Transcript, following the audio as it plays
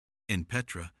In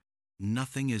Petra,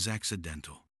 nothing is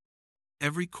accidental.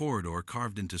 Every corridor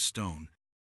carved into stone,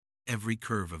 every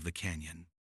curve of the canyon,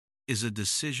 is a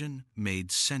decision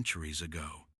made centuries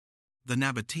ago. The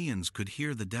Nabataeans could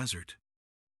hear the desert.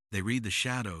 They read the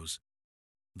shadows,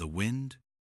 the wind,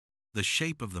 the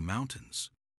shape of the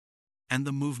mountains, and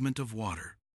the movement of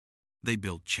water. They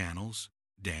built channels,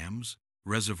 dams,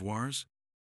 reservoirs,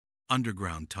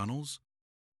 underground tunnels,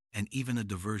 and even a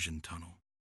diversion tunnel,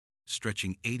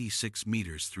 stretching 86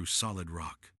 meters through solid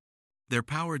rock. Their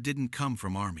power didn't come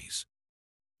from armies.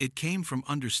 It came from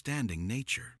understanding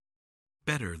nature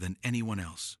better than anyone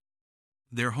else.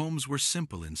 Their homes were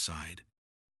simple inside,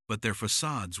 but their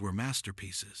facades were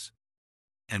masterpieces.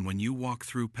 And when you walk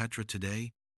through Petra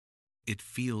today, it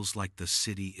feels like the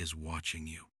city is watching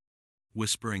you,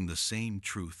 whispering the same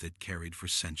truth it carried for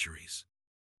centuries.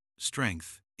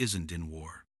 Strength isn't in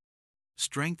war.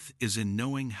 Strength is in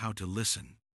knowing how to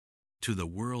listen to the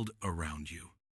world around you.